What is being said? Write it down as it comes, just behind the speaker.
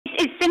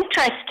It's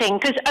interesting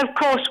because, of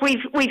course,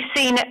 we've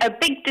seen a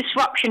big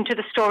disruption to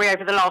the story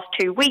over the last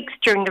 2 weeks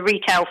during the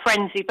retail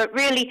frenzy. But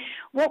really,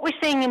 what we're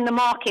seeing in the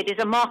market is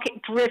a market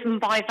driven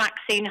by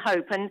vaccine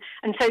hope. And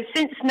so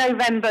since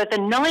November the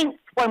 9th,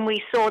 when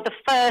we saw the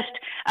first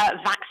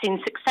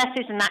vaccine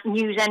successes and that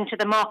news enter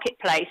the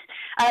marketplace,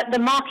 the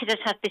market has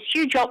had this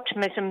huge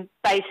optimism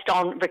based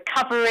on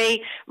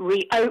recovery,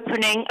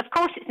 reopening. Of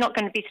course, it's not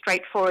going to be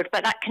straightforward,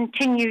 but that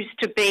continues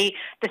to be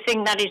the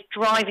thing that is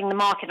driving the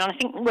market. And I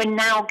think we're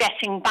now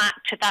getting back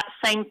to that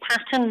same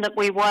pattern that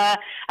we were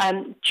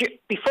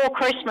before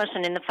Christmas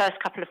and in the first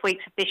couple of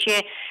weeks of this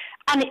year.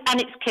 And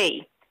it's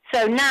key.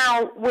 So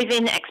now,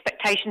 within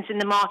expectations in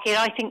the market,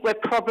 I think we're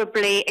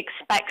probably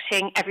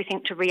expecting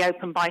everything to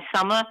reopen by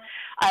summer,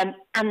 and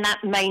that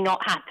may not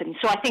happen.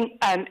 So I think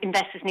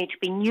investors need to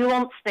be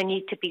nuanced, they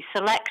need to be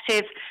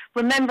selective.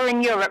 Remember,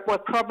 in Europe, we're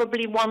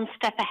probably one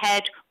step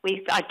ahead.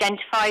 We've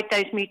identified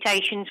those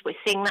mutations. We're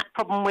seeing that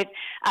problem with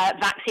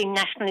vaccine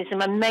nationalism,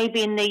 and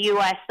maybe in the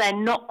US, they're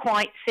not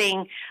quite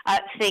seeing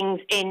things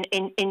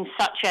in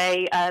such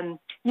a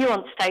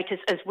nuanced status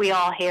as we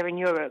are here in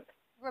Europe.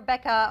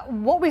 Rebecca,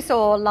 what we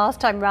saw last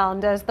time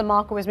round as the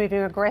market was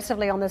moving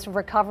aggressively on this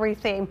recovery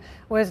theme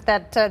was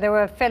that there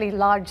were fairly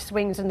large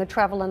swings in the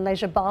travel and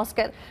leisure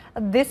basket.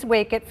 This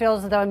week it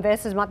feels as though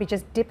investors might be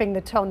just dipping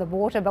the toe in the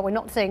water, but we're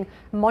not seeing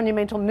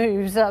monumental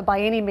moves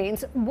by any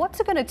means. What's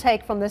it going to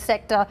take from the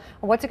sector,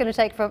 or what's it going to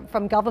take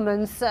from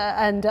governments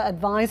and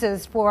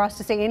advisors for us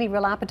to see any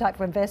real appetite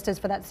for investors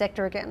for that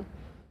sector again?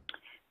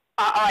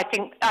 I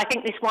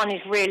think this one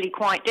is really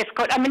quite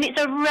difficult. I mean, it's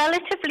a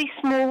relatively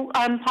small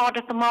part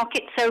of the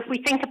market. So if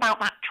we think about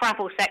that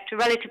travel sector,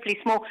 relatively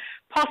small,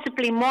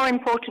 possibly more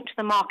important to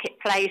the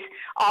marketplace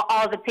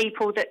are the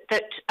people that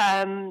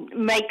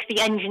make the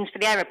engines for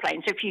the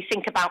aeroplanes. So if you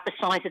think about the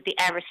size of the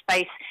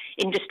aerospace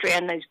industry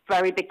and those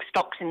very big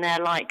stocks in there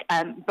like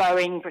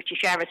Boeing,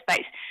 British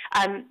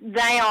Aerospace,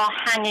 they are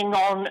hanging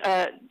on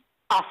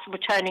us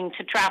returning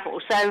to travel.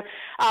 So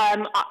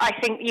I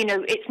think,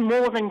 it's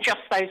more than just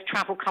those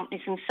travel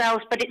companies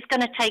themselves, but it's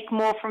going to take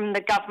more from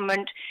the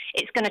government.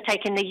 It's going to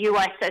take in the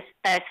US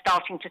as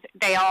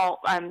they are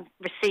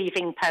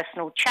receiving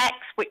personal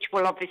checks, which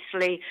will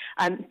obviously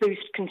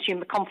boost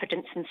consumer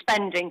confidence and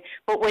spending,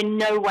 but we're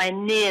nowhere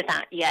near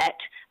that yet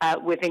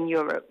within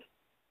Europe.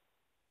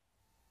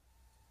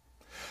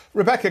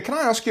 Rebecca, can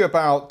I ask you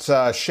about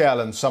Shell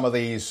and some of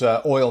these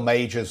oil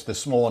majors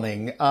this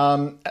morning?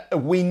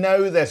 We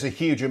know there's a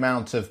huge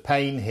amount of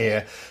pain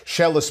here.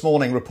 Shell this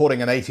morning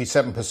reporting an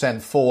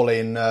 87% fall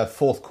in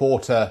fourth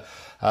quarter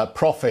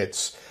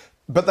profits.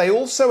 But they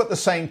also at the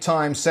same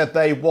time said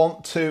they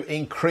want to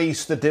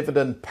increase the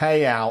dividend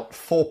payout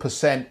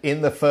 4%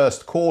 in the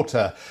first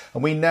quarter.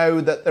 And we know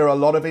that there are a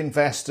lot of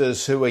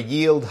investors who are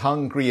yield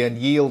hungry and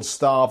yield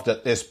starved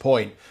at this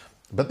point.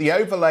 But the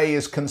overlay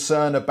is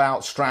concern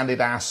about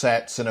stranded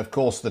assets and, of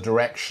course, the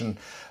direction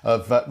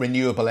of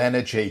renewable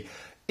energy.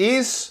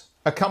 Is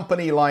a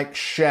company like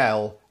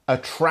Shell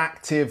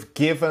attractive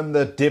given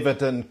the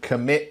dividend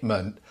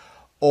commitment,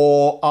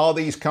 or are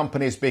these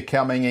companies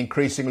becoming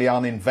increasingly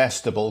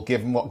uninvestable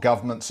given what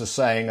governments are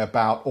saying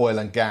about oil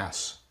and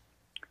gas?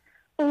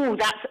 Oh,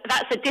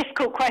 that's a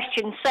difficult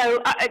question.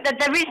 So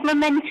there is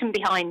momentum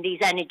behind these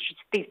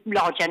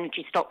large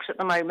energy stocks at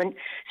the moment.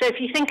 So if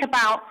you think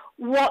about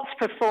what's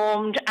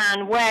performed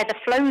and where the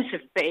flows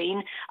have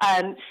been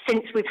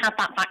since we've had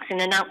that vaccine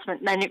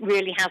announcement, then it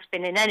really has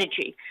been in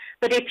energy.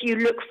 But if you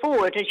look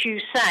forward, as you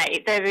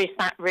say, there is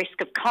that risk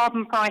of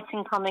carbon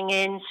pricing coming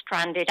in,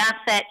 stranded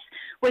assets.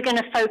 We're going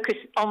to focus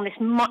on this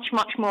much,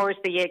 much more as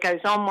the year goes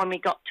on when we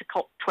got to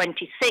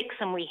COP26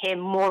 and we hear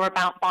more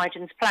about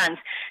Biden's plans.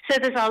 So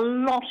there's a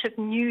lot of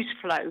news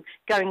flow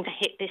going to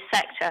hit this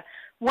sector.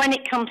 When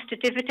it comes to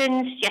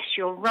dividends, yes,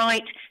 you're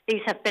right.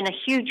 These have been a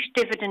huge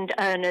dividend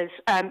earners,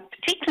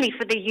 particularly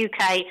for the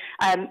UK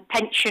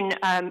pension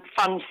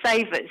fund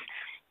savers.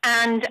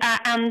 And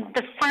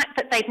the fact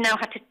that they've now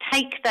had to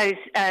take those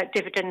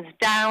dividends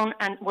down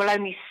and will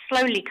only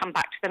slowly come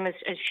back to them, as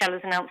Shell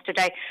has announced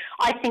today,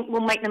 I think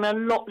will make them a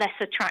lot less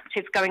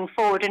attractive going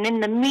forward. And in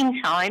the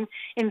meantime,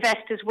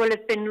 investors will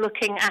have been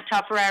looking at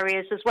other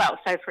areas as well.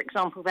 So, for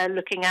example, they're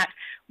looking at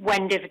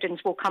when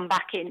dividends will come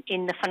back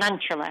in the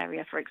financial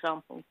area, for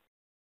example.